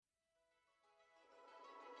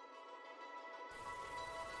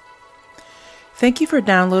Thank you for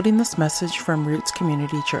downloading this message from Roots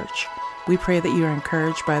Community Church. We pray that you are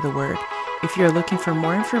encouraged by the word. If you are looking for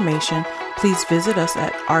more information, please visit us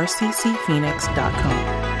at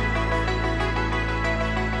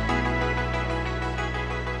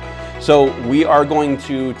rccphoenix.com. So we are going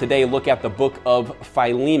to today look at the book of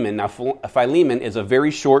Philemon. Now, Philemon is a very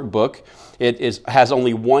short book. It has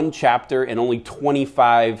only one chapter and only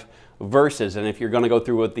 25 verses. And if you're going to go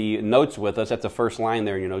through with the notes with us, that's the first line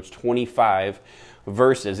there in your notes, 25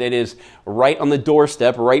 verses. It is right on the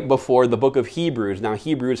doorstep, right before the book of Hebrews. Now,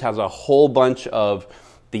 Hebrews has a whole bunch of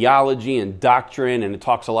theology and doctrine, and it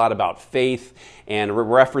talks a lot about faith and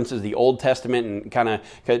references the Old Testament and kind of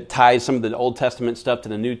ties some of the Old Testament stuff to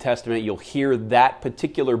the New Testament. You'll hear that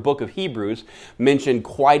particular book of Hebrews mentioned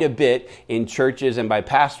quite a bit in churches and by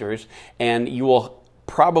pastors, and you will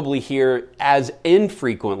probably hear as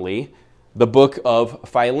infrequently the book of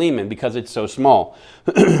Philemon because it's so small.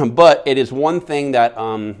 But it is one thing that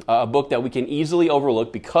a book that we can easily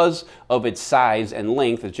overlook because of its size and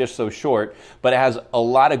length. It's just so short, but it has a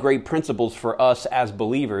lot of great principles for us as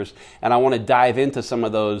believers, and I want to dive into some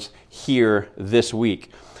of those here this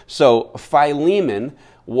week. So Philemon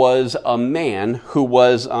was a man who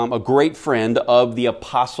was a great friend of the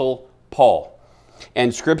Apostle Paul.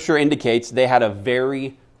 And Scripture indicates they had a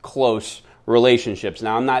very close relationships.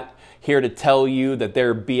 Now, I'm not here to tell you that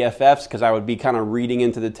they're BFFs because I would be kind of reading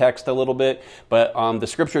into the text a little bit, but the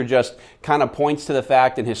Scripture just kind of points to the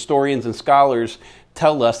fact, and historians and scholars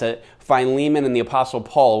tell us that Philemon and the Apostle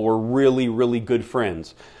Paul were really, really good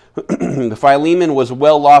friends. Philemon was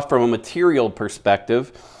well off from a material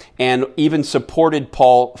perspective and even supported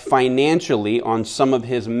Paul financially on some of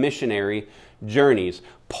his missionary journeys.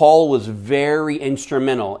 Paul was very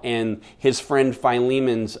instrumental in his friend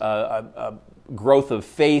Philemon's growth of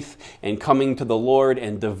faith and coming to the Lord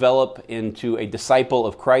and develop into a disciple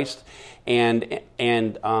of Christ. And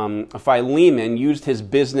Philemon used his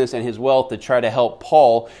business and his wealth to try to help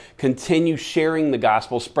Paul continue sharing the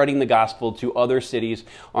gospel, spreading the gospel to other cities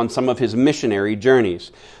on some of his missionary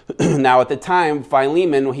journeys. Now, at the time,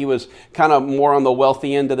 Philemon, he was kind of more on the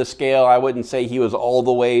wealthy end of the scale. I wouldn't say he was all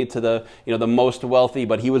the way to the most wealthy,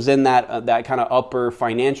 but he was in that kind of upper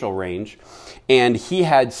financial range. And he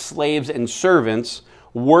had slaves and servants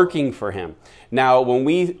working for him. Now,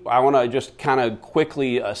 I want to just kind of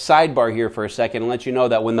quickly sidebar here for a second and let you know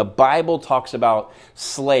that when the Bible talks about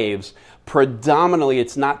slaves, predominantly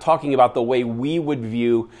it's not talking about the way we would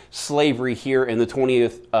view slavery here in the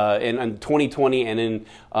 2020 and in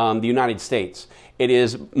the United States. It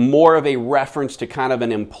is more of a reference to kind of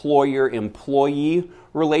an employer-employee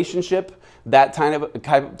relationship, that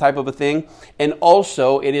type of a thing. And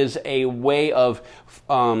also it is a way of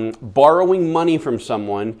borrowing money from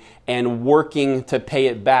someone and working to pay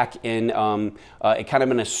it back in kind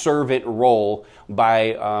of in a servant role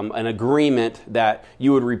by an agreement that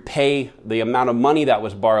you would repay the amount of money that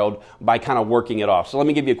was borrowed by kind of working it off. So let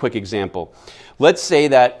me give you a quick example. Let's say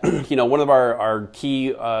that one of our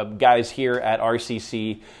key guys here at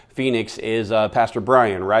RCC Phoenix is Pastor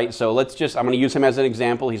Brian, right? So I'm going to use him as an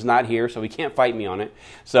example. He's not here, so he can't fight me on it.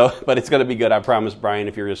 But it's going to be good, I promise, Brian,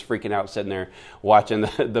 if you're just freaking out sitting there watching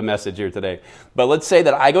the message here today. But let's say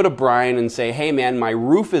that I go to Brian and say, hey man, my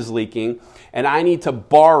roof is leaking and I need to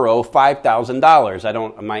borrow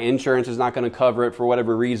 $5,000. My insurance is not going to cover it for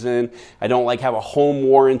whatever reason. I don't have a home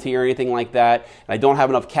warranty or anything like that. And I don't have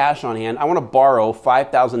enough cash on hand. I want to borrow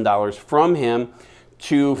 $5,000 from him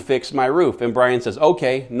to fix my roof. And Brian says,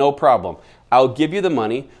 okay, no problem. I'll give you the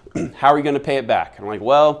money. How are you going to pay it back? And I'm like,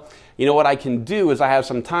 well, you know what I can do is I have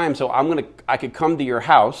some time, so I could come to your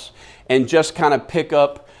house and just kind of pick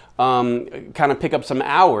up some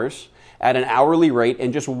hours at an hourly rate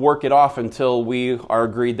and just work it off until we are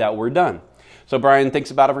agreed that we're done. So Brian thinks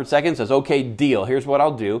about it for a second, says, okay, deal. Here's what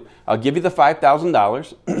I'll do. I'll give you the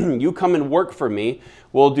 $5,000. You come and work for me.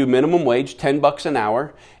 We'll do minimum wage, $10 an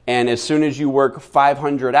hour. And as soon as you work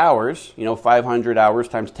 500 hours, 500 hours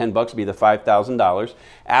times $10 would be the $5,000.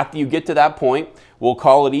 After you get to that point, we'll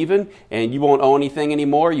call it even, and you won't owe anything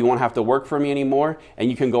anymore. You won't have to work for me anymore, and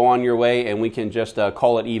you can go on your way, and we can just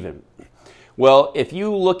call it even. Well, if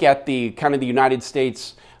you look at the kind of the United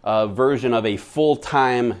States version of a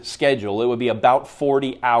full-time schedule, it would be about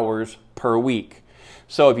 40 hours per week.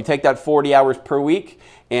 So if you take that 40 hours per week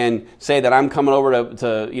and say that I'm coming over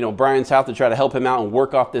to Brian's house to try to help him out and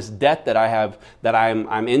work off this debt that I have, that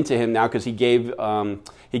I'm into him now because he gave me the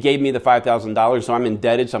 $5,000, so I'm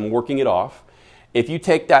indebted, so I'm working it off. If you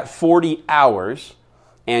take that 40 hours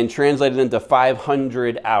and translate it into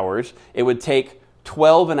 500 hours, it would take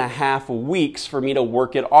 12 and a half weeks for me to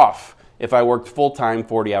work it off if I worked full-time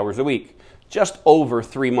 40 hours a week, just over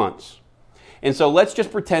 3 months. And so let's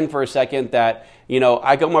just pretend for a second that,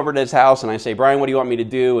 I come over to his house and I say, Brian, what do you want me to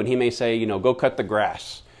do? And he may say, go cut the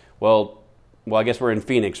grass. Well, I guess we're in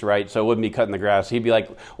Phoenix, right? So it wouldn't be cutting the grass. He'd be like,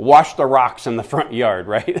 wash the rocks in the front yard,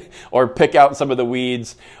 right? Or pick out some of the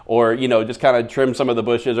weeds, or, just kind of trim some of the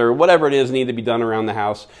bushes, or whatever it is need to be done around the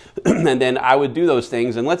house. And then I would do those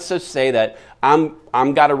things. And let's just say that I'm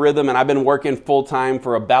got a rhythm and I've been working full time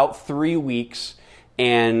for about 3 weeks,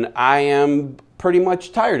 and I am pretty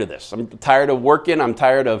much tired of this. I'm tired of working. I'm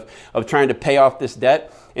tired of trying to pay off this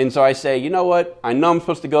debt. And so I say, you know what? I know I'm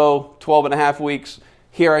supposed to go 12 and a half weeks.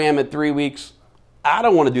 Here I am at 3 weeks. I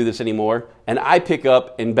don't want to do this anymore. And I pick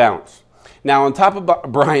up and bounce. Now, on top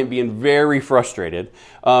of Brian being very frustrated,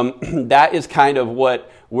 that is kind of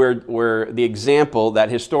where the example that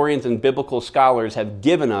historians and biblical scholars have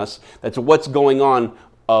given us. That's what's going on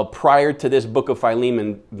prior to this book of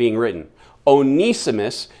Philemon being written.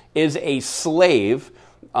 Onesimus is a slave,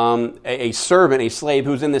 a servant, a slave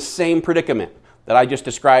who's in the same predicament that I just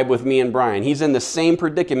described with me and Brian. He's in the same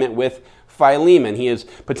predicament with Philemon. He has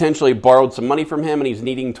potentially borrowed some money from him and he's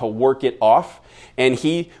needing to work it off. And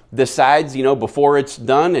he decides, before it's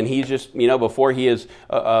done, and he's just, before he has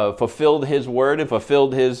fulfilled his word and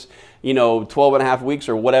fulfilled his, 12 and a half weeks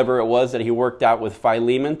or whatever it was that he worked out with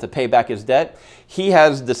Philemon to pay back his debt, he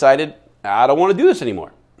has decided, I don't want to do this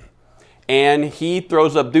anymore. And he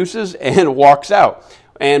throws up deuces and walks out.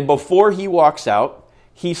 And before he walks out,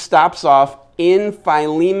 he stops off in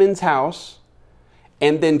Philemon's house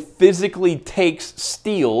and then physically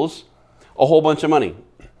steals a whole bunch of money.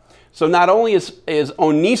 So not only is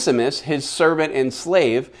Onesimus, his servant and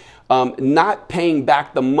slave, not paying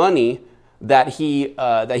back the money that he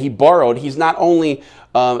borrowed, he's not only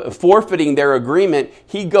forfeiting their agreement,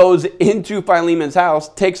 he goes into Philemon's house,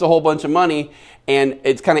 takes a whole bunch of money, and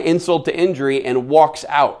it's kind of insult to injury, and walks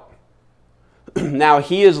out. Now,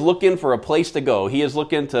 he is looking for a place to go. He is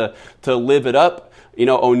looking to live it up.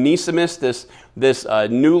 Onesimus, this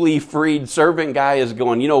newly freed servant guy, is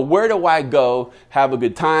going, where do I go have a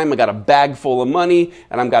good time? I got a bag full of money,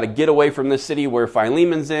 and I've got to get away from this city where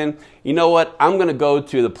Philemon's in. You know what? I'm going to go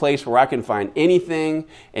to the place where I can find anything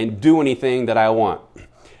and do anything that I want.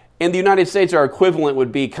 In the United States, our equivalent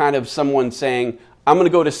would be kind of someone saying, I'm going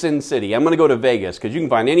to go to Sin City. I'm going to go to Vegas because you can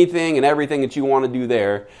find anything and everything that you want to do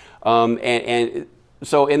there. And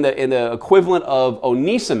so in the equivalent of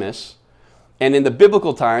Onesimus, and in the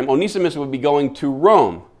biblical time, Onesimus would be going to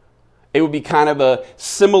Rome. It would be kind of a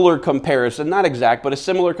similar comparison, not exact, but a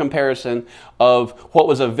similar comparison of what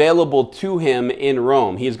was available to him in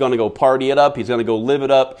Rome. He's going to go party it up. He's going to go live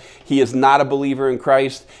it up. He is not a believer in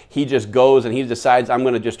Christ. He just goes and he decides, I'm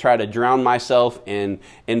going to just try to drown myself in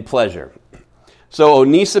pleasure. So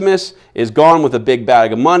Onesimus is gone with a big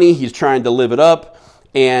bag of money. He's trying to live it up,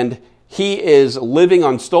 and he is living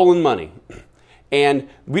on stolen money. And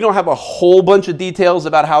we don't have a whole bunch of details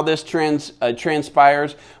about how this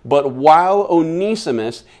transpires, but while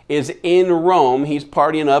Onesimus is in Rome, he's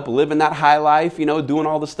partying up, living that high life, doing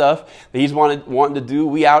all the stuff that he's wanting to do.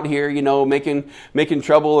 We out here, making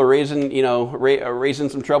trouble or raising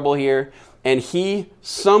some trouble here. And he,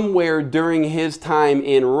 somewhere during his time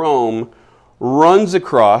in Rome, runs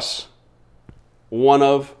across one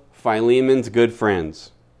of Philemon's good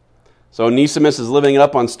friends. So Onesimus is living it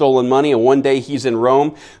up on stolen money, and one day he's in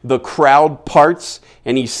Rome. The crowd parts,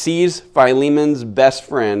 and he sees Philemon's best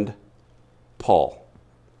friend, Paul.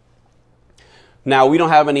 Now, we don't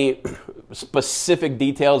have any specific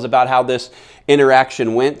details about how this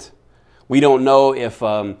interaction went. We don't know if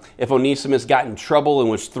Onesimus got in trouble and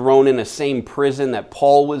was thrown in the same prison that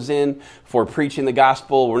Paul was in for preaching the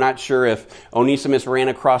gospel. We're not sure if Onesimus ran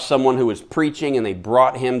across someone who was preaching and they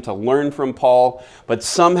brought him to learn from Paul. But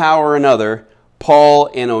somehow or another, Paul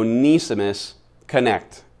and Onesimus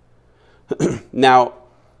connect. Now,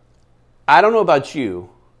 I don't know about you,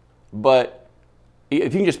 but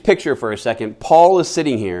if you can just picture for a second, Paul is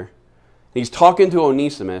sitting here. He's talking to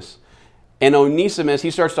Onesimus. And Onesimus, he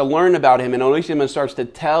starts to learn about him, and Onesimus starts to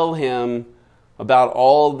tell him about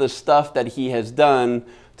all the stuff that he has done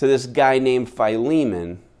to this guy named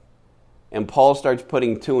Philemon. And Paul starts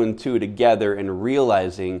putting two and two together and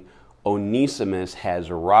realizing Onesimus has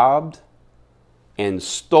robbed and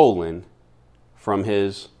stolen from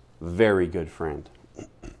his very good friend.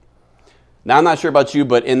 Now, I'm not sure about you,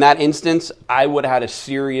 but in that instance, I would have had a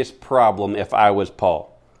serious problem if I was Paul.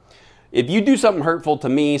 If you do something hurtful to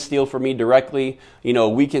me, steal from me directly,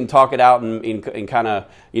 we can talk it out and kind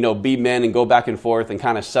of, be men and go back and forth and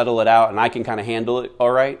kind of settle it out, and I can kind of handle it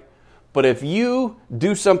all right. But if you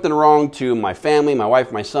do something wrong to my family, my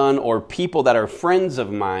wife, my son, or people that are friends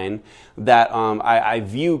of mine that I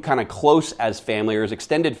view kind of close as family or as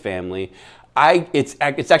extended family,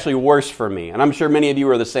 it's actually worse for me. And I'm sure many of you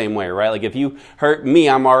are the same way, right? Like if you hurt me,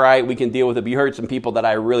 I'm all right, we can deal with it. If you hurt some people that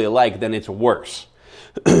I really like, then it's worse.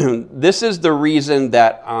 This is the reason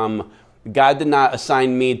that God did not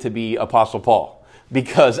assign me to be Apostle Paul.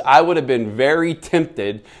 Because I would have been very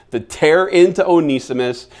tempted to tear into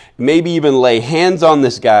Onesimus, maybe even lay hands on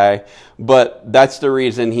this guy, but that's the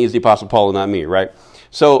reason he's the Apostle Paul and not me, right?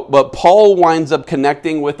 So, but Paul winds up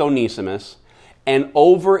connecting with Onesimus, and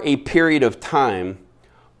over a period of time,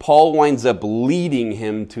 Paul winds up leading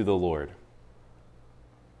him to the Lord.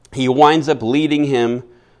 He winds up leading him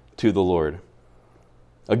to the Lord.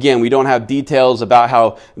 Again, we don't have details about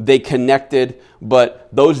how they connected, but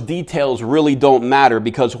those details really don't matter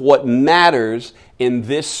because what matters in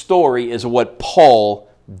this story is what Paul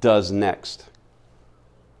does next.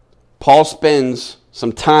 Paul spends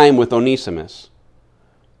some time with Onesimus.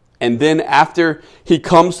 And then after he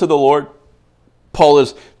comes to the Lord, Paul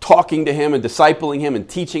is talking to him and discipling him and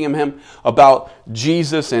teaching him about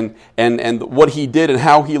Jesus and what he did and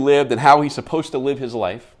how he lived and how he's supposed to live his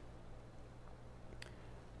life.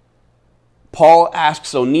 Paul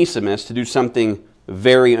asks Onesimus to do something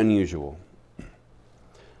very unusual.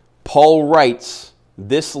 Paul writes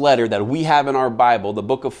this letter that we have in our Bible, the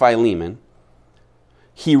book of Philemon.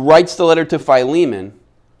 He writes the letter to Philemon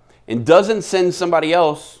and doesn't send somebody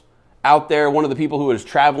else out there, one of the people who are his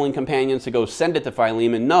traveling companions, to go send it to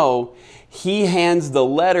Philemon. No, he hands the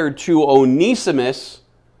letter to Onesimus,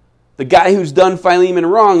 the guy who's done Philemon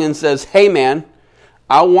wrong, and says, hey man,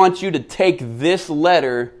 I want you to take this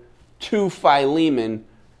letter to Philemon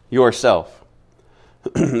yourself.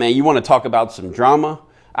 Man, you want to talk about some drama?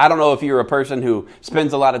 I don't know if you're a person who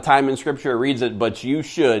spends a lot of time in Scripture or reads it, but you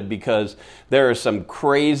should, because there are some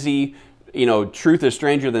crazy, truth is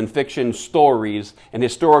stranger than fiction stories and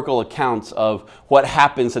historical accounts of what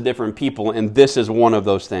happens to different people, and this is one of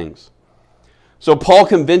those things. So Paul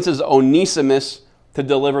convinces Onesimus to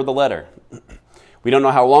deliver the letter. We don't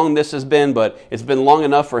know how long this has been, but it's been long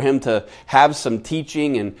enough for him to have some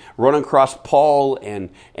teaching and run across Paul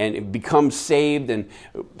and become saved and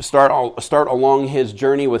start along his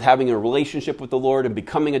journey with having a relationship with the Lord and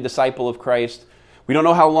becoming a disciple of Christ. We don't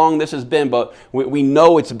know how long this has been, but we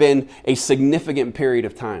know it's been a significant period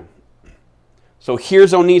of time. So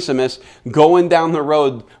here's Onesimus going down the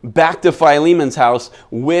road back to Philemon's house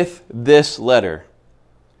with this letter.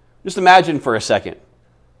 Just imagine for a second.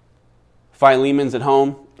 Philemon's at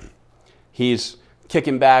home. He's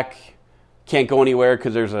kicking back. Can't go anywhere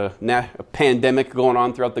because there's a pandemic going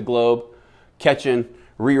on throughout the globe. Catching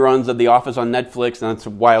reruns of The Office on Netflix, and that's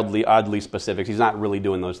oddly specific. He's not really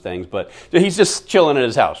doing those things, but he's just chilling at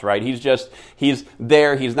his house, right? He's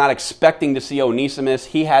there. He's not expecting to see Onesimus.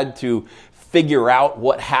 He had to figure out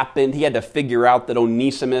what happened. He had to figure out that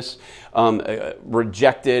Onesimus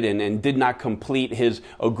rejected and did not complete his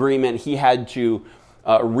agreement. He had to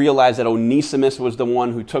realized that Onesimus was the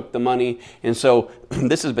one who took the money. And so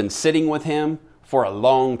this has been sitting with him for a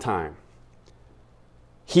long time.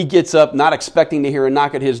 He gets up, not expecting to hear a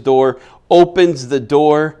knock at his door, opens the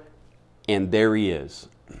door, and there he is.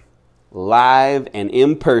 Live and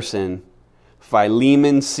in person,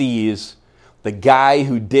 Philemon sees the guy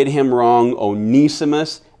who did him wrong,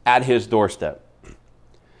 Onesimus, at his doorstep.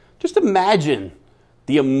 Just imagine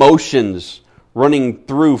the emotions running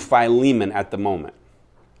through Philemon at the moment.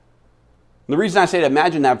 The reason I say to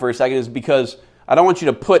imagine that for a second is because I don't want you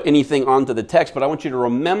to put anything onto the text, but I want you to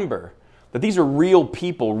remember that these are real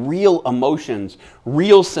people, real emotions,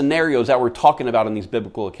 real scenarios that we're talking about in these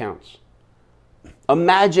biblical accounts.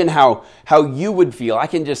 Imagine how you would feel. I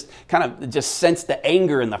can just kind of sense the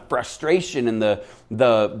anger and the frustration and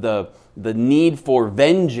the need for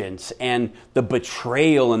vengeance and the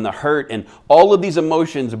betrayal and the hurt and all of these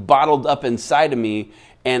emotions bottled up inside of me.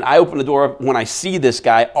 And I open the door up when I see this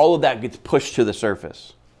guy, all of that gets pushed to the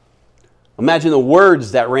surface. Imagine the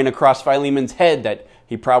words that ran across Philemon's head that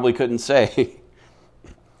he probably couldn't say.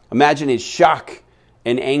 Imagine his shock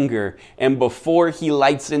and anger. And before he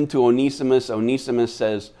lights into Onesimus, Onesimus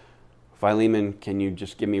says, Philemon, can you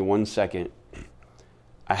just give me 1 second?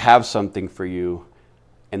 I have something for you.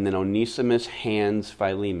 And then Onesimus hands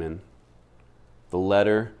Philemon the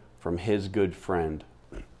letter from his good friend,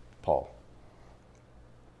 Paul.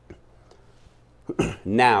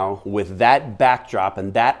 Now, with that backdrop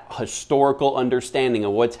and that historical understanding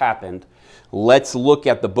of what's happened, let's look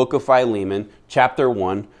at the book of Philemon, chapter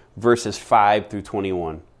 1, verses 5 through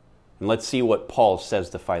 21. And let's see what Paul says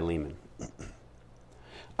to Philemon.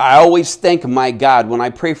 I always thank my God when I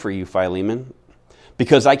pray for you, Philemon,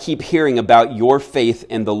 because I keep hearing about your faith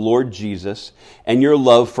in the Lord Jesus and your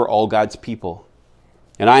love for all God's people.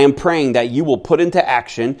 And I am praying that you will put into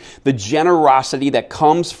action the generosity that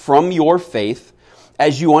comes from your faith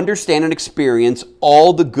as you understand and experience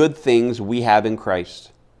all the good things we have in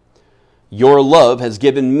Christ. Your love has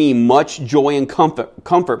given me much joy and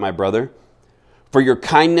comfort, my brother, for your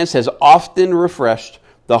kindness has often refreshed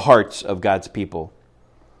the hearts of God's people.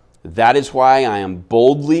 That is why I am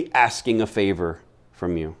boldly asking a favor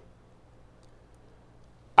from you.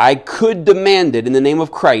 I could demand it in the name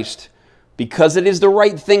of Christ because it is the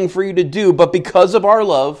right thing for you to do, but because of our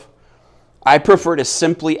love, I prefer to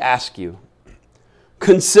simply ask you.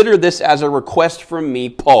 Consider this as a request from me,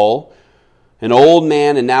 Paul, an old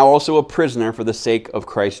man and now also a prisoner for the sake of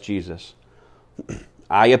Christ Jesus.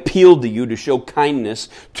 I appeal to you to show kindness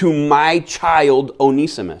to my child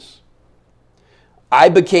Onesimus. I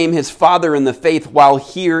became his father in the faith while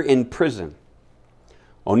here in prison.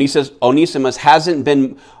 Onesimus hasn't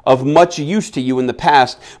been of much use to you in the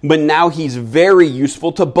past, but now he's very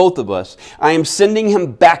useful to both of us. I am sending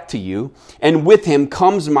him back to you, and with him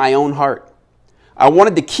comes my own heart. I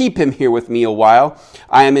wanted to keep him here with me a while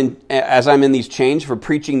as I'm in these chains for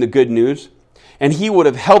preaching the good news, and he would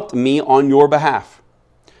have helped me on your behalf.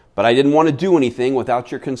 But I didn't want to do anything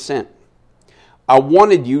without your consent. I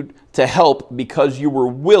wanted you to help because you were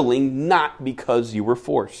willing, not because you were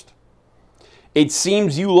forced. It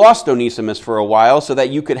seems you lost Onesimus for a while so that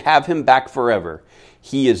you could have him back forever.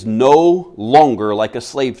 He is no longer like a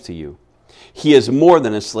slave to you. He is more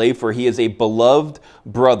than a slave, for he is a beloved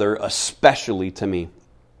brother, especially to me.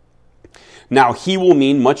 Now he will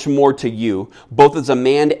mean much more to you, both as a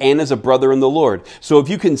man and as a brother in the Lord. So if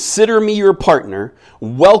you consider me your partner,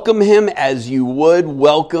 welcome him as you would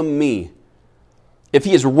welcome me. If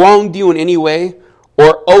he has wronged you in any way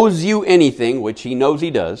or owes you anything, which he knows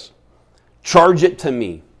he does, charge it to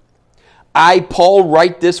me. I, Paul,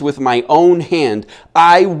 write this with my own hand.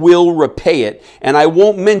 I will repay it, and I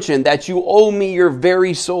won't mention that you owe me your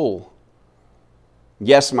very soul.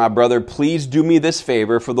 Yes, my brother, please do me this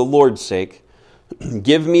favor for the Lord's sake.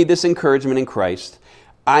 Give me this encouragement in Christ.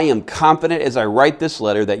 I am confident as I write this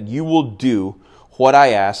letter that you will do what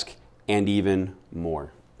I ask and even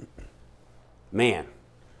more. Man.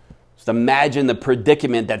 Just imagine the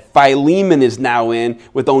predicament that Philemon is now in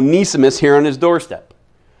with Onesimus here on his doorstep.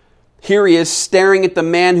 Here he is staring at the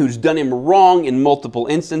man who's done him wrong in multiple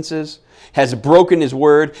instances, has broken his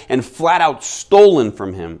word, and flat out stolen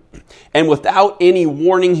from him. And without any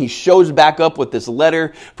warning, he shows back up with this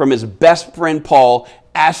letter from his best friend Paul,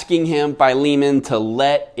 asking him, Philemon, to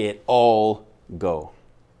let it all go.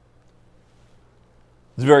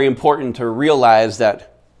 It's very important to realize that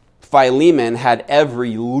Philemon had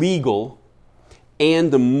every legal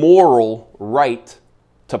and moral right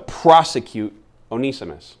to prosecute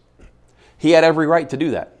Onesimus. He had every right to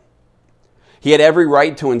do that. He had every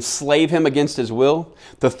right to enslave him against his will,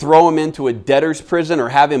 to throw him into a debtor's prison, or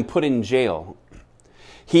have him put in jail.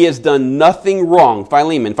 He has done nothing wrong.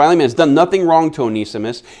 Philemon has done nothing wrong to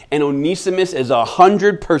Onesimus, and Onesimus is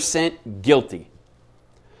 100% guilty.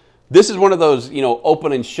 This is one of those,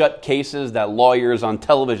 open and shut cases that lawyers on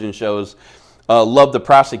television shows love to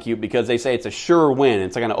prosecute because they say it's a sure win.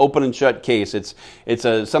 It's like an open and shut case. It's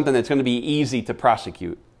something that's going to be easy to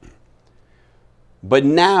prosecute. But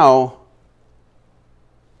now,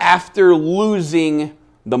 after losing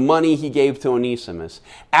the money he gave to Onesimus,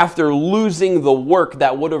 after losing the work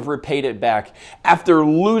that would have repaid it back, after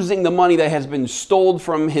losing the money that has been stolen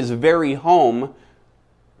from his very home,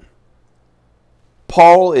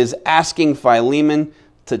 Paul is asking Philemon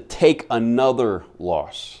to take another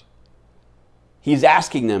loss. He's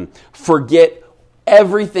asking them, forget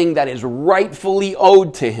everything that is rightfully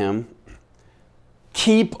owed to him,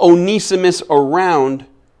 keep Onesimus around,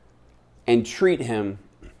 and treat him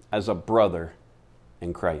as a brother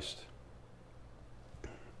in Christ.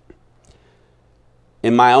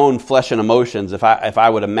 In my own flesh and emotions, if I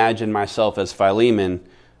would imagine myself as Philemon,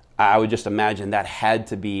 I would just imagine that had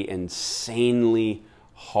to be insanely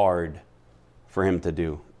hard for him to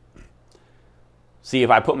do. See,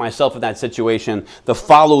 if I put myself in that situation, the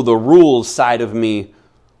follow the rules side of me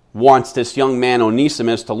wants this young man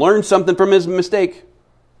Onesimus to learn something from his mistake,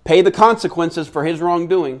 pay the consequences for his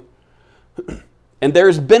wrongdoing. And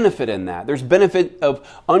there's benefit in that. There's benefit of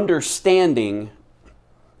understanding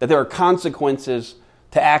that there are consequences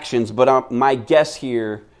to actions, but my guess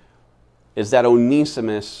here is that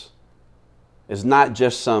Onesimus is not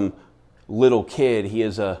just some little kid. He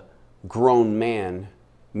is a grown man,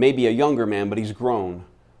 maybe a younger man, but he's grown.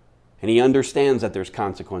 And he understands that there's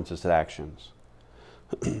consequences to actions.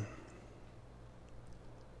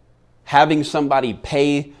 Having somebody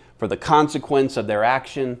pay for the consequence of their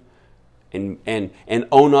action and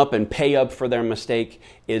own up and pay up for their mistake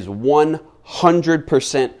is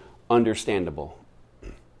 100% understandable.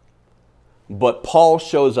 But Paul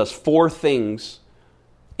shows us 4 things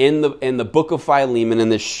in the book of Philemon, in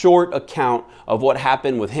this short account of what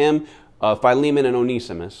happened with him, Philemon and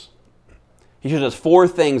Onesimus. He shows us 4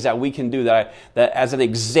 things that we can do that as an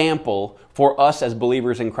example for us as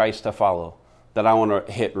believers in Christ to follow, that I want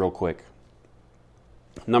to hit real quick.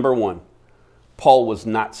 Number 1, Paul was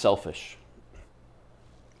not selfish.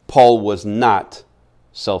 Paul was not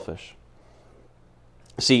selfish.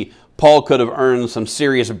 See, Paul could have earned some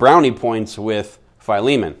serious brownie points with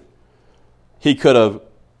Philemon. He could have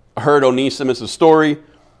heard Onesimus' story,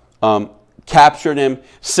 captured him,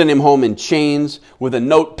 sent him home in chains with a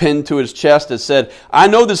note pinned to his chest that said, "I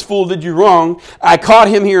know this fool did you wrong. I caught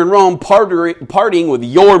him here in Rome partying with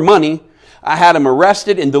your money. I had him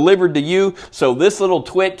arrested and delivered to you so this little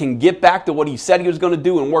twit can get back to what he said he was going to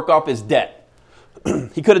do and work off his debt."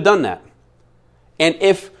 He could have done that. And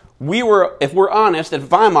if we're honest,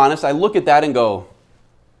 if I'm honest, I look at that and go,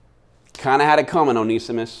 kind of had it coming,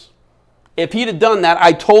 Onesimus. If he'd have done that,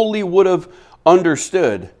 I totally would have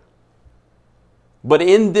understood. But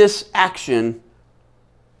in this action,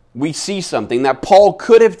 we see something that Paul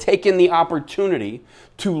could have taken the opportunity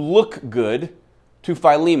to look good to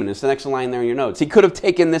Philemon. It's the next line there in your notes. He could have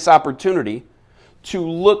taken this opportunity to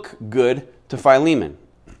look good to Philemon.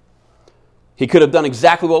 He could have done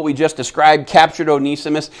exactly what we just described, captured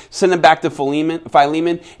Onesimus, sent him back to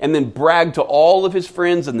Philemon, and then bragged to all of his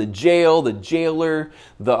friends in the jail, the jailer,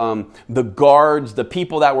 the guards, the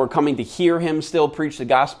people that were coming to hear him still preach the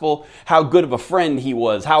gospel, how good of a friend he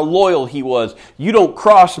was, how loyal he was. You don't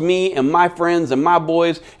cross me and my friends and my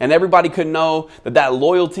boys, and everybody could know that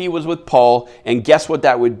loyalty was with Paul, and guess what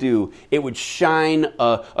that would do? It would shine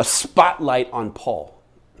a spotlight on Paul.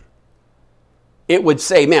 It would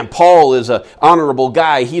say, man, Paul is an honorable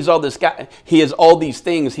guy. He's all this guy. He is all these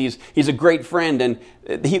things. He's a great friend. And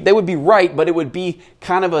they would be right, but it would be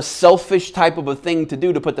kind of a selfish type of a thing to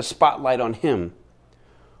do to put the spotlight on him.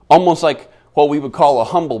 Almost like what we would call a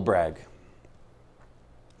humble brag.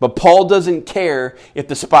 But Paul doesn't care if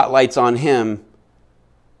the spotlight's on him.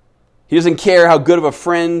 He doesn't care how good of a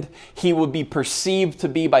friend he would be perceived to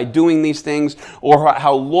be by doing these things or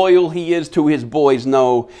how loyal he is to his boys.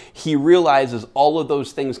 No, he realizes all of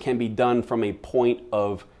those things can be done from a point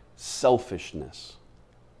of selfishness.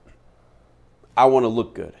 I want to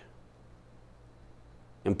look good.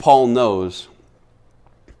 And Paul knows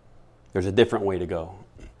there's a different way to go.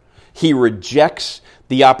 He rejects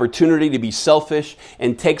the opportunity to be selfish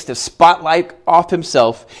and takes the spotlight off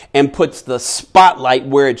himself and puts the spotlight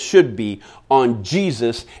where it should be, on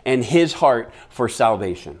Jesus and his heart for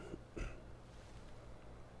salvation.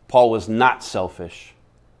 Paul was not selfish.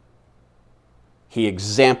 He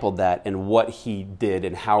exampled that in what he did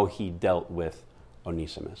and how he dealt with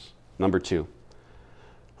Onesimus. Number 2,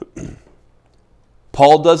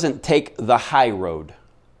 Paul doesn't take the high road.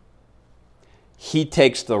 He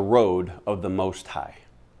takes the road of the Most High.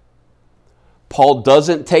 Paul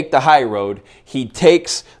doesn't take the high road. He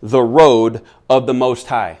takes the road of the Most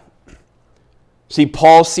High. See,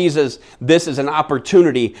 Paul sees this as an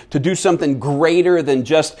opportunity to do something greater than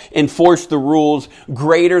just enforce the rules,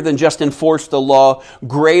 greater than just enforce the law,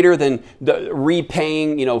 greater than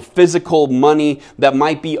repaying, physical money that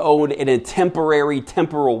might be owed in a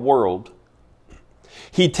temporal world.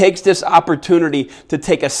 He takes this opportunity to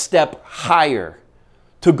take a step higher,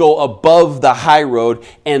 to go above the high road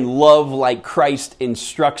and love like Christ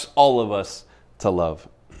instructs all of us to love.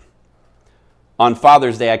 On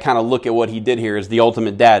Father's Day, I kind of look at what he did here as the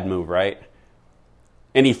ultimate dad move, right?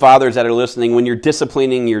 Any fathers that are listening, when you're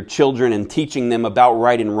disciplining your children and teaching them about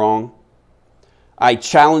right and wrong, I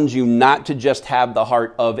challenge you not to just have the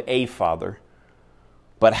heart of a father,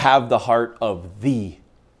 but have the heart of the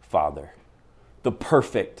Father. The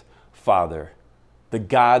perfect Father, the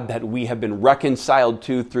God that we have been reconciled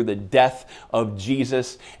to through the death of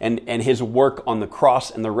Jesus and his work on the cross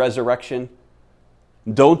and the resurrection.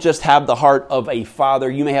 Don't just have the heart of a father.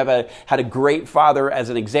 You may have had a great father as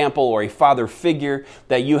an example or a father figure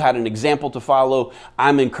that you had an example to follow.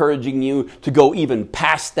 I'm encouraging you to go even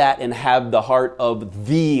past that and have the heart of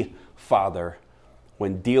the Father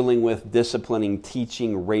when dealing with, disciplining,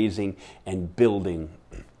 teaching, raising, and building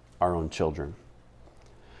our own children.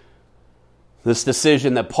 This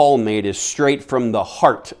decision that Paul made is straight from the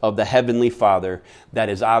heart of the Heavenly Father that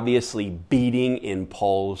is obviously beating in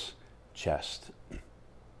Paul's chest.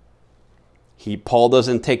 Paul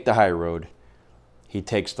doesn't take the high road. He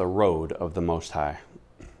takes the road of the Most High.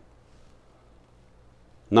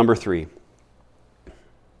 Number 3.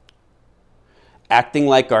 acting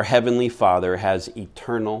like our Heavenly Father has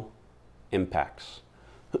eternal impacts.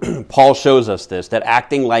 Paul shows us this, that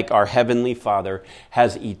acting like our Heavenly Father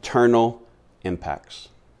has eternal impacts.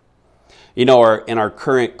 You know, in our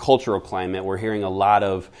current cultural climate, we're hearing a lot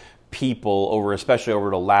of people, especially over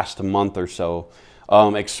the last month or so,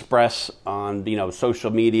 express on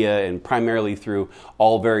social media and primarily through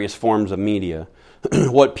all various forms of media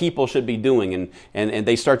what people should be doing, and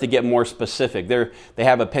they start to get more specific. They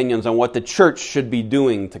have opinions on what the church should be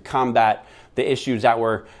doing to combat the issues that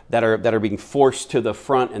are being forced to the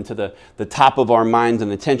front and to the top of our minds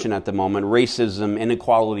and attention at the moment: racism,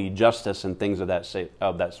 inequality, justice, and things of that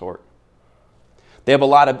sort. They have a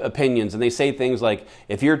lot of opinions, and they say things like,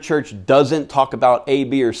 if your church doesn't talk about A,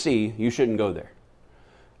 B, or C, you shouldn't go there.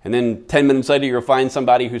 And then 10 minutes later, you'll find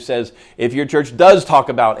somebody who says, if your church does talk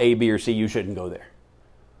about A, B, or C, you shouldn't go there.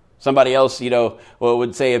 Somebody else,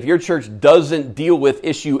 would say, if your church doesn't deal with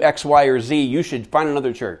issue X, Y, or Z, you should find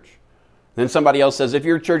another church. Then somebody else says, if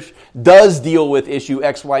your church does deal with issue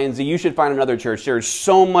X, Y, and Z, you should find another church. There's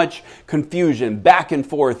so much confusion, back and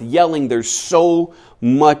forth, yelling. There's so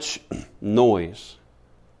much noise.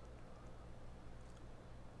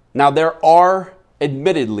 Now, there are,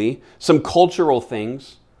 admittedly, some cultural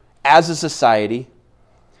things as a society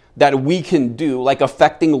that we can do, like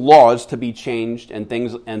affecting laws to be changed and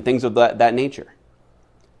things of that nature.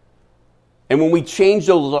 And when we change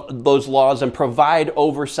those laws and provide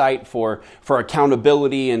oversight for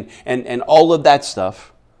accountability and all of that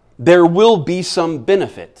stuff, there will be some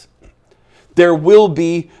benefit. There will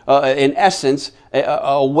be, in essence,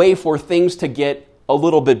 a way for things to get a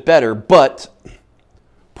little bit better, but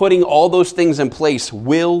putting all those things in place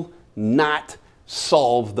will not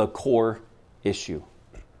solve the core issue.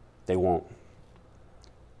 They won't.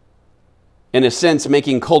 In a sense,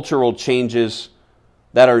 making cultural changes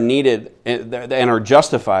that are needed and are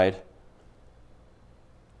justified,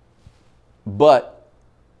 but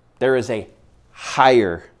there is a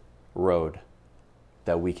higher road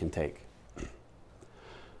that we can take.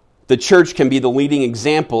 The church can be the leading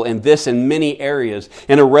example in this and many areas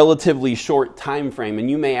in a relatively short time frame, and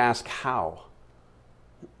you may ask how.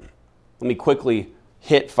 Let me quickly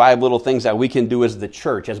hit 5 little things that we can do as the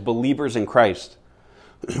church, as believers in Christ.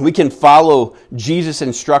 We can follow Jesus'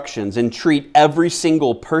 instructions and treat every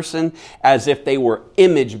single person as if they were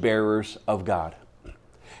image bearers of God.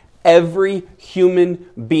 Every human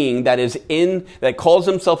being that calls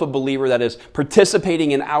himself a believer, that is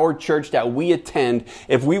participating in our church that we attend,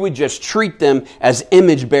 if we would just treat them as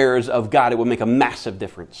image bearers of God, it would make a massive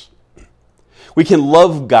difference. We can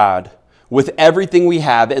love God with everything we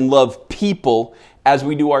have and love people as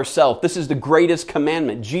we do ourselves. This is the greatest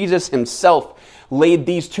commandment. Jesus himself laid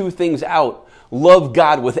these 2 things out. Love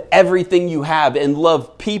God with everything you have and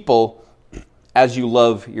love people as you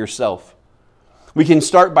love yourself. We can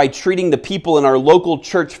start by treating the people in our local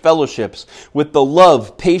church fellowships with the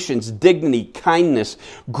love, patience, dignity, kindness,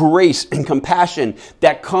 grace, and compassion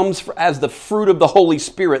that comes as the fruit of the Holy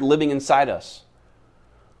Spirit living inside us.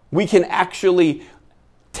 We can actually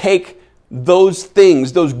take those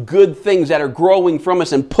things, those good things that are growing from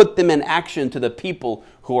us, and put them in action to the people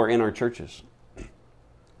who are in our churches.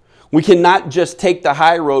 We cannot just take the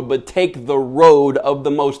high road, but take the road of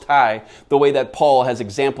the Most High, the way that Paul has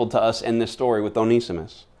exampled to us in this story with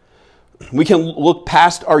Onesimus. We can look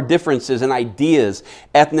past our differences in ideas,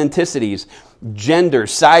 ethnicities, gender,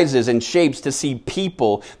 sizes, and shapes to see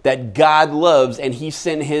people that God loves and He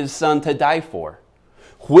sent His Son to die for.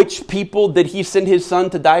 Which people did He send His Son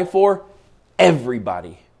to die for?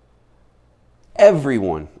 Everybody.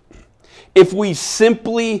 Everyone. If we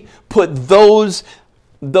simply put those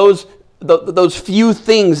few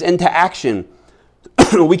things into action,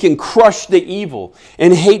 we can crush the evil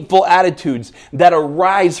and hateful attitudes that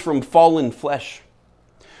arise from fallen flesh.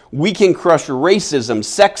 We can crush racism,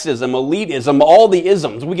 sexism, elitism, all the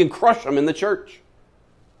isms. We can crush them in the church.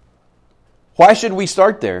 Why should we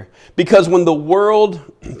start there? Because when the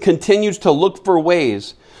world continues to look for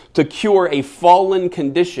ways to cure a fallen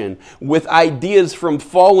condition with ideas from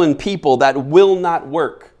fallen people that will not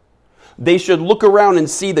work, they should look around and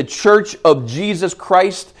see the church of Jesus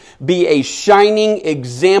Christ be a shining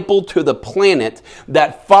example to the planet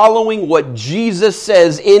that following what Jesus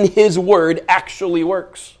says in His Word actually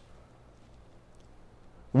works.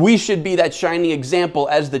 We should be that shining example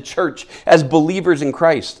as the church, as believers in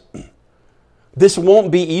Christ. This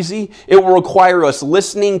won't be easy. It will require us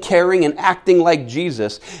listening, caring, and acting like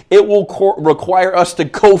Jesus. It will require us to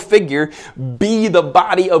go figure, be the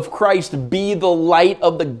body of Christ, be the light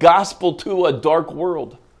of the gospel to a dark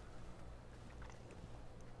world.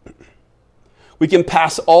 We can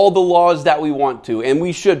pass all the laws that we want to, and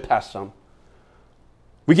we should pass some.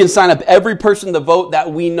 We can sign up every person to vote that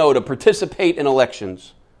we know to participate in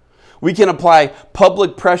elections. We can apply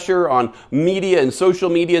public pressure on media and social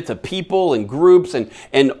media to people and groups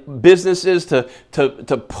and businesses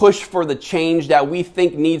to push for the change that we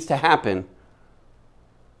think needs to happen.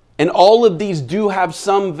 And all of these do have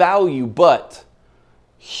some value, but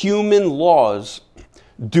human laws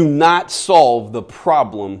do not solve the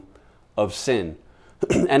problem of sin.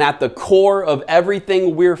 And at the core of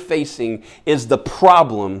everything we're facing is the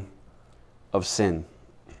problem of sin.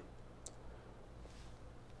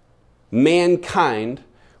 Mankind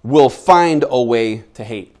will find a way to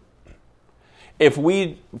hate. If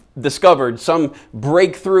we discovered some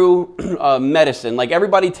breakthrough medicine, like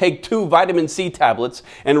everybody take 2 vitamin C tablets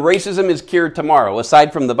and racism is cured tomorrow,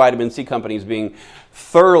 aside from the vitamin C companies being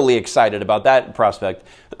thoroughly excited about that prospect,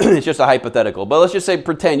 it's just a hypothetical. But let's just say,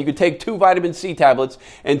 pretend you could take 2 vitamin C tablets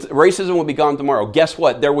and racism would be gone tomorrow. Guess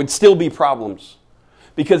what? There would still be problems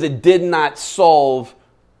because it did not solve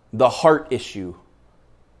the heart issue.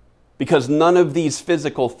 Because none of these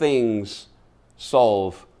physical things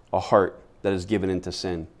solve a heart that is given into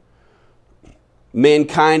sin.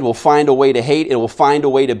 Mankind will find a way to hate. It will find a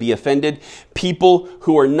way to be offended. People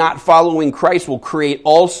who are not following Christ will create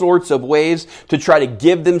all sorts of ways to try to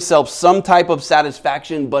give themselves some type of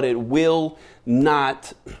satisfaction, but it will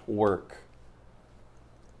not work.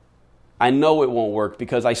 I know it won't work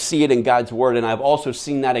because I see it in God's Word, and I've also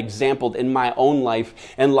seen that exampled in my own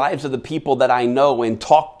life and lives of the people that I know and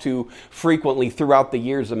talk to frequently throughout the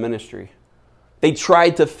years of ministry. They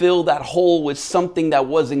tried to fill that hole with something that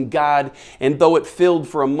wasn't God, and though it filled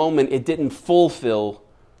for a moment, it didn't fulfill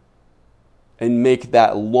and make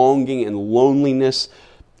that longing and loneliness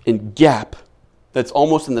and gap that's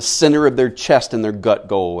almost in the center of their chest and their gut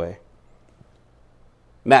go away.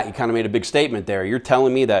 Matt, you kind of made a big statement there. You're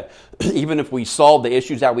telling me that even if we solve the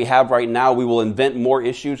issues that we have right now, we will invent more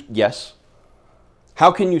issues? Yes.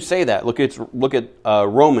 How can you say that? Look at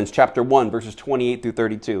Romans chapter 1, verses 28 through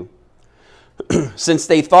 32. Since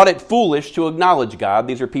they thought it foolish to acknowledge God,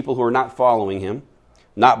 these are people who are not following Him,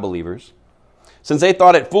 not believers. Since they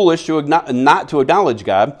thought it foolish not to acknowledge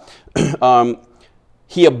God,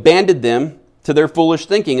 He abandoned them to their foolish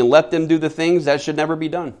thinking and let them do the things that should never be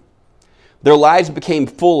done. Their lives became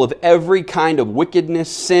full of every kind of wickedness,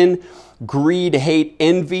 sin, greed, hate,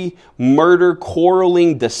 envy, murder,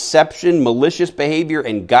 quarreling, deception, malicious behavior,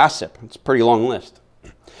 and gossip. It's a pretty long list.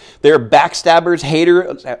 They are backstabbers,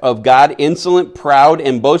 haters of God, insolent, proud,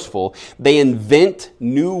 and boastful. They invent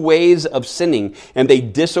new ways of sinning, and they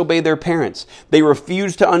disobey their parents. They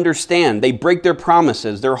refuse to understand. They break their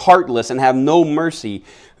promises. They're heartless and have no mercy.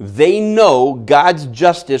 They know God's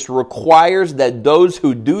justice requires that those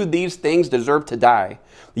who do these things deserve to die,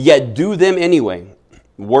 yet do them anyway.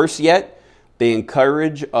 Worse yet, they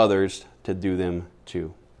encourage others to do them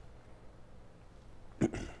too.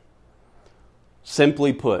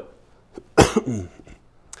 Simply put,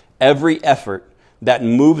 every effort that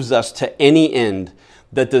moves us to any end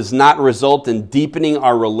that does not result in deepening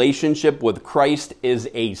our relationship with Christ is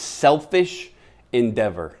a selfish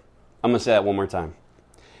endeavor. I'm going to say that one more time.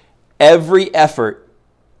 Every effort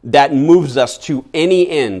that moves us to any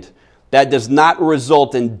end that does not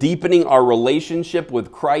result in deepening our relationship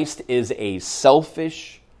with Christ is a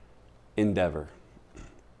selfish endeavor.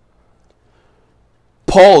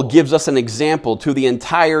 Paul gives us an example to the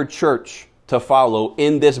entire church to follow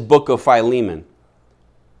in this book of Philemon.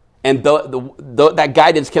 And that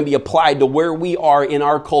guidance can be applied to where we are in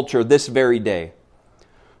our culture this very day.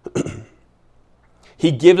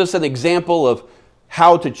 He gives us an example of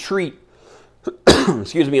how to treat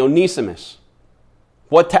Onesimus,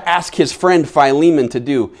 what to ask his friend Philemon to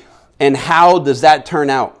do, and how does that turn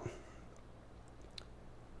out?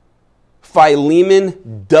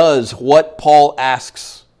 Philemon does what Paul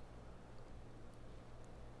asks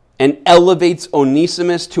and elevates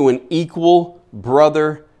Onesimus to an equal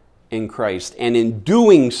brother in Christ. And in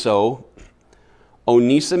doing so,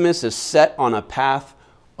 Onesimus is set on a path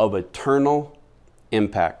of eternal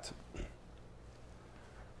impact.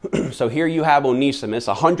 So here you have Onesimus,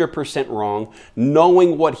 100% wrong,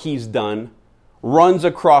 knowing what he's done, runs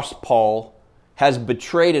across Paul, has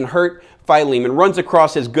betrayed and hurt Philemon, runs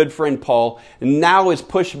across his good friend Paul, and now is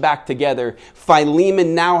pushed back together.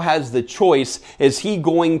 Philemon now has the choice. Is he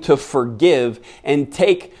going to forgive and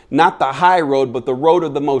take not the high road, but the road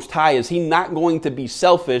of the Most High? Is he not going to be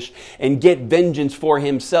selfish and get vengeance for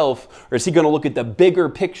himself? Or is he going to look at the bigger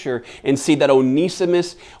picture and see that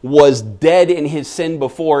Onesimus was dead in his sin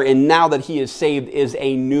before, and now that he is saved is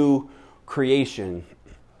a new creation?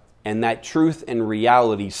 And that truth and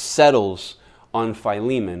reality settles on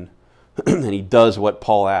Philemon, and he does what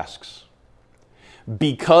Paul asks.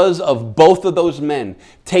 because of both of those men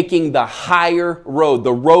taking the higher road,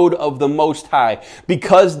 the road of the Most High,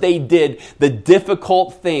 because they did the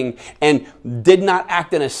difficult thing and did not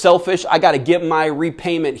act in a selfish, I got to get my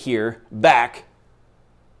repayment here back.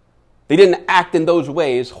 They didn't act in those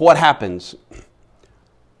ways. What happens?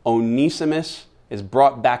 Onesimus is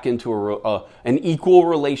brought back into an equal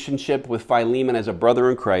relationship with Philemon as a brother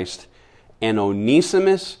in Christ, and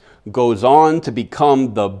Onesimus goes on to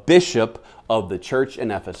become the bishop of the church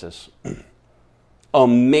in Ephesus. A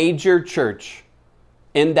major church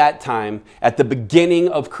in that time, at the beginning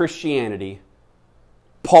of Christianity.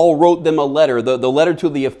 Paul wrote them a letter. The letter to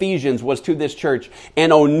the Ephesians was to this church.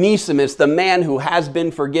 And Onesimus, the man who has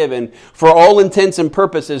been forgiven, for all intents and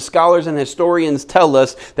purposes, scholars and historians tell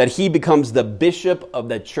us that he becomes the bishop of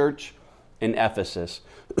the church in Ephesus.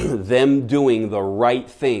 Them doing the right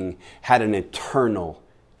thing had an eternal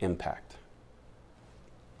impact.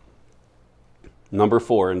 Number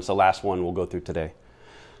 4, and it's the last one we'll go through today.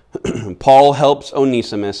 Paul helps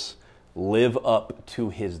Onesimus live up to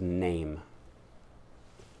his name.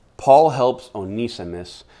 Paul helps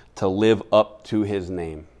Onesimus to live up to his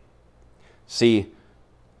name. See,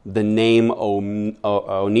 the name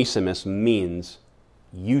Onesimus means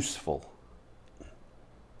useful.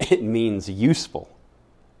 It means useful.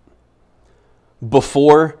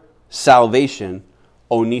 Before salvation,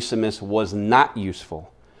 Onesimus was not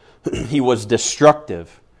useful. He was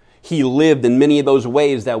destructive. He lived in many of those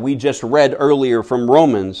ways that we just read earlier from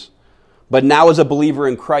Romans. But now as a believer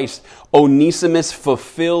in Christ, Onesimus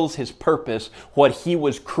fulfills his purpose, what he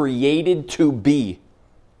was created to be.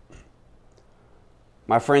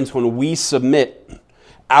 My friends, when we submit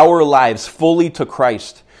our lives fully to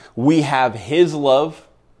Christ, we have his love,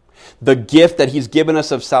 the gift that he's given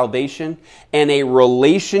us of salvation, and a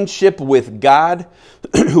relationship with God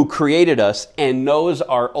who created us and knows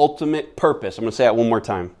our ultimate purpose. I'm going to say that one more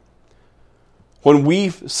time. When we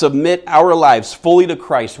submit our lives fully to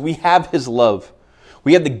Christ, we have his love.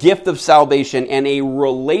 We have the gift of salvation and a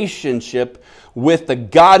relationship with the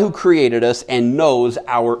God who created us and knows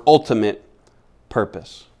our ultimate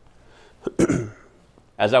purpose.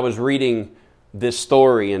 As I was reading this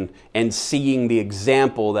story and seeing the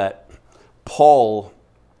example that Paul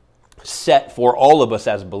set for all of us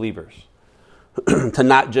as believers, to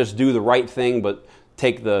not just do the right thing, but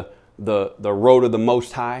take the road of the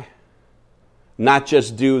Most High. Not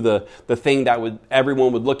just do the thing that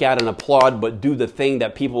everyone would look at and applaud, but do the thing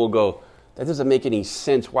that people will go, that doesn't make any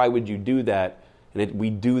sense. Why would you do that? And we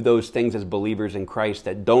do those things as believers in Christ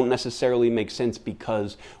that don't necessarily make sense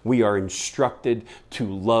because we are instructed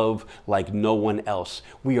to love like no one else.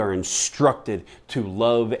 We are instructed to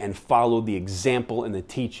love and follow the example and the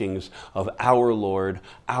teachings of our Lord,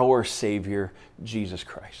 our Savior, Jesus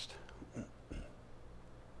Christ.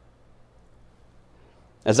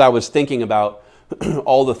 As I was thinking about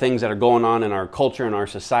all the things that are going on in our culture and our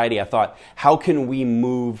society, I thought, how can we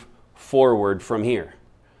move forward from here?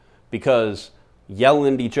 Because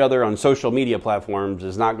yelling at each other on social media platforms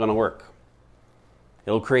is not going to work.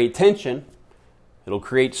 It'll create tension. It'll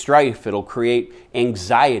create strife. It'll create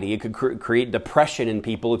anxiety. It could create depression in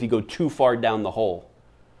people if you go too far down the hole.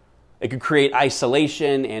 It could create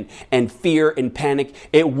isolation and fear and panic.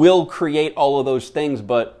 It will create all of those things,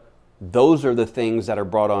 but those are the things that are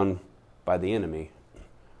brought on by the enemy.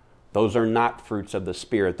 Those are not fruits of the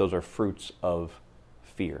Spirit. Those are fruits of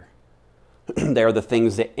fear. They are the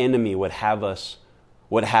things the enemy would have us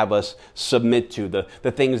submit to,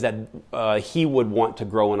 the things that he would want to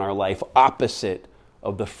grow in our life, opposite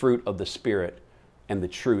of the fruit of the Spirit and the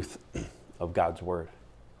truth of God's Word.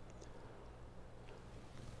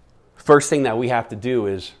 First thing that we have to do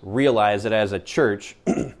is realize that as a church,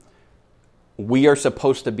 we are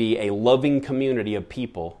supposed to be a loving community of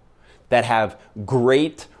people that have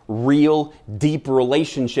great, real, deep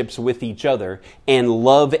relationships with each other and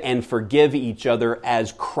love and forgive each other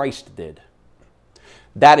as Christ did.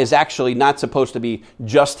 That is actually not supposed to be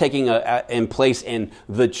just taking in place in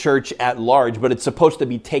the church at large, but it's supposed to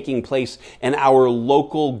be taking place in our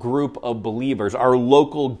local group of believers, our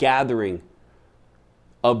local gathering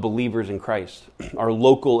of believers in Christ, our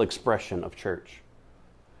local expression of church.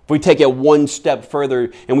 If we take it one step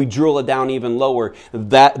further and we drill it down even lower,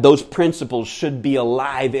 that those principles should be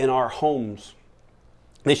alive in our homes.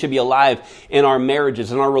 They should be alive in our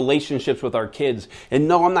marriages, in our relationships with our kids. And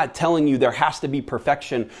no, I'm not telling you there has to be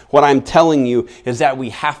perfection. What I'm telling you is that we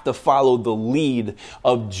have to follow the lead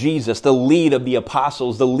of Jesus, the lead of the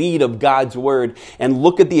apostles, the lead of God's Word, and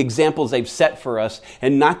look at the examples they've set for us,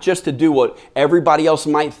 and not just to do what everybody else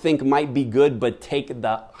might think might be good, but take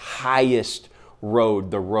the highest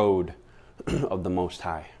road, the road of the Most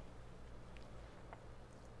High.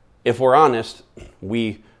 if we're honest,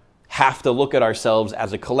 we have to look at ourselves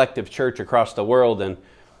as a collective church across the world. And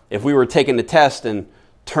if we were taking the test and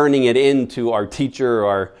turning it into our teacher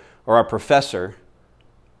or our professor,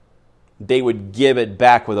 they would give it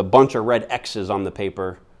back with a bunch of red X's on the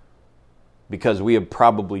paper because we have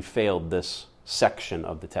probably failed this section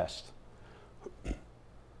of the test.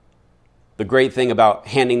 The great thing about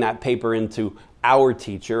handing that paper into our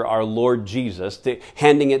teacher, our Lord Jesus,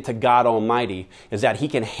 handing it to God Almighty, is that He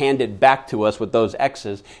can hand it back to us with those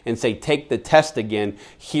X's and say, take the test again,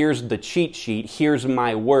 here's the cheat sheet, here's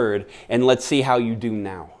my word, and let's see how you do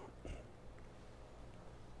now.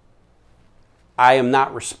 I am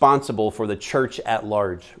not responsible for the church at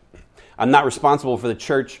large. I'm not responsible for the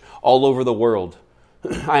church all over the world.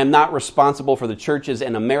 I am not responsible for the churches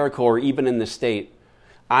in America or even in the state.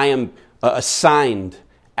 I am assigned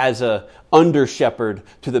as a under shepherd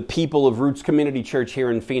to the people of Roots Community Church here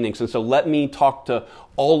in Phoenix. And so let me talk to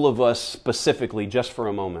all of us specifically just for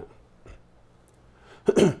a moment.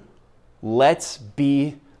 Let's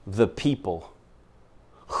be the people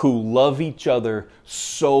who love each other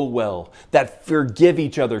so well, that forgive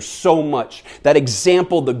each other so much, that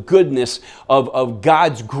example the goodness of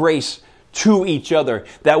God's grace to each other,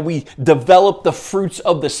 that we develop the fruits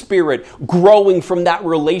of the Spirit, growing from that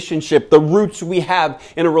relationship, the roots we have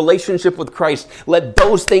in a relationship with Christ. Let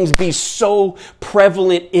those things be so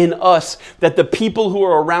prevalent in us that the people who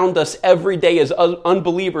are around us every day as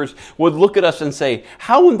unbelievers would look at us and say,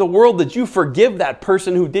 how in the world did you forgive that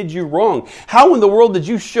person who did you wrong? How in the world did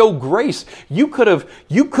you show grace? You could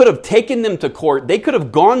have taken them to court. They could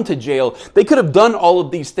have gone to jail. They could have done all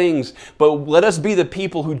of these things. But let us be the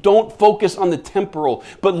people who don't focus on the temporal,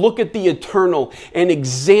 but look at the eternal and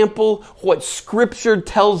example what Scripture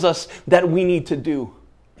tells us that we need to do.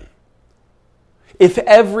 If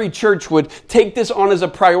every church would take this on as a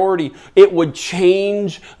priority, it would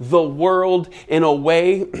change the world in a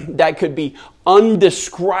way that could be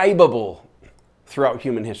undescribable throughout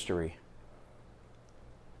human history.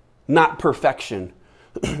 Not perfection,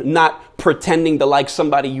 not pretending to like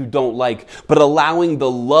somebody you don't like, but allowing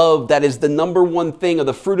the love that is the number one thing of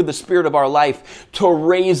the fruit of the Spirit of our life to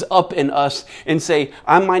raise up in us and say,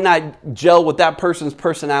 I might not gel with that person's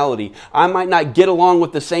personality. I might not get along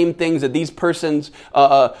with the same things that these persons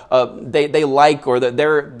they like, or that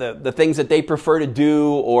they're the things that they prefer to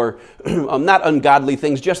do, or not ungodly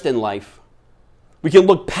things, just in life. We can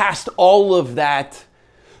look past all of that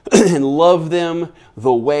and love them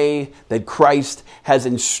the way that Christ has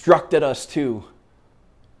instructed us to.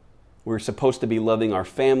 We're supposed to be loving our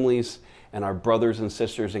families and our brothers and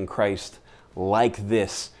sisters in Christ like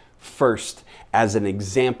this first, as an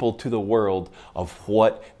example to the world of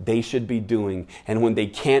what they should be doing. And when they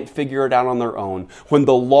can't figure it out on their own, when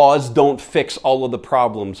the laws don't fix all of the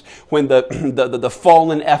problems, when the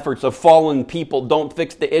fallen efforts of fallen people don't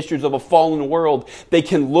fix the issues of a fallen world, they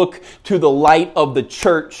can look to the light of the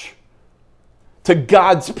church, to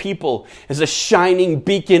God's people, as a shining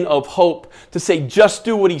beacon of hope, to say, just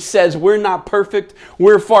do what He says. We're not perfect.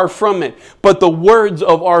 We're far from it. But the words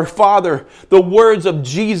of our Father, the words of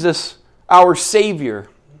Jesus, our Savior,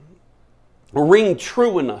 ring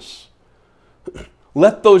true in us.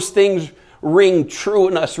 Let those things ring true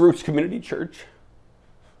in us, Roots Community Church.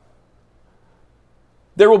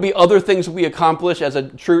 There will be other things we accomplish as a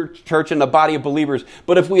church and a body of believers,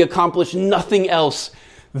 but if we accomplish nothing else,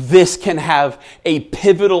 this can have a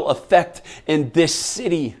pivotal effect in this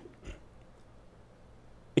city.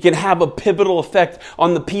 It can have a pivotal effect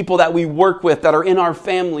on the people that we work with, that are in our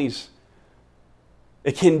families.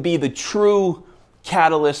 It can be the true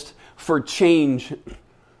catalyst for change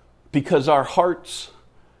because our hearts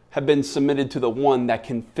have been submitted to the one that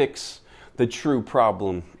can fix the true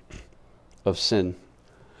problem of sin.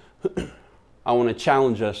 I want to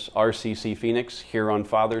challenge us, RCC Phoenix, here on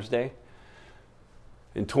Father's Day.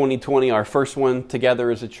 In 2020, our first one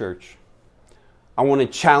together as a church. I want to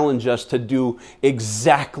challenge us to do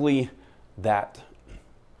exactly that.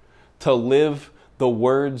 To live the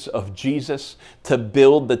words of Jesus, to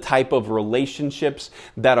build the type of relationships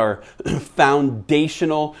that are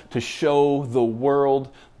foundational to show the world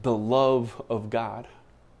the love of God.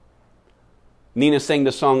 Nina sang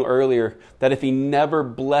the song earlier that if He never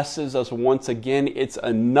blesses us once again, it's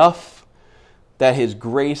enough that His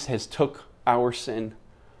grace has took our sin.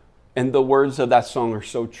 And the words of that song are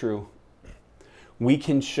so true. We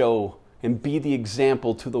can show and be the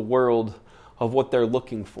example to the world of what they're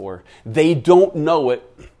looking for. They don't know it,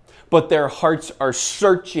 but their hearts are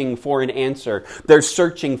searching for an answer. They're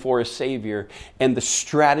searching for a Savior. And the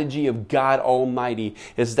strategy of God Almighty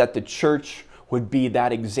is that the church would be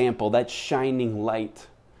that example, that shining light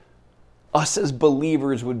us as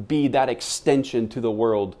believers would be that extension to the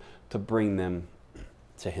world to bring them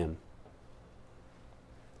to Him.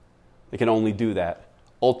 They can only do that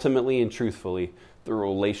ultimately and truthfully through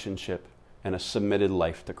a relationship and a submitted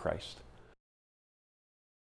life to Christ.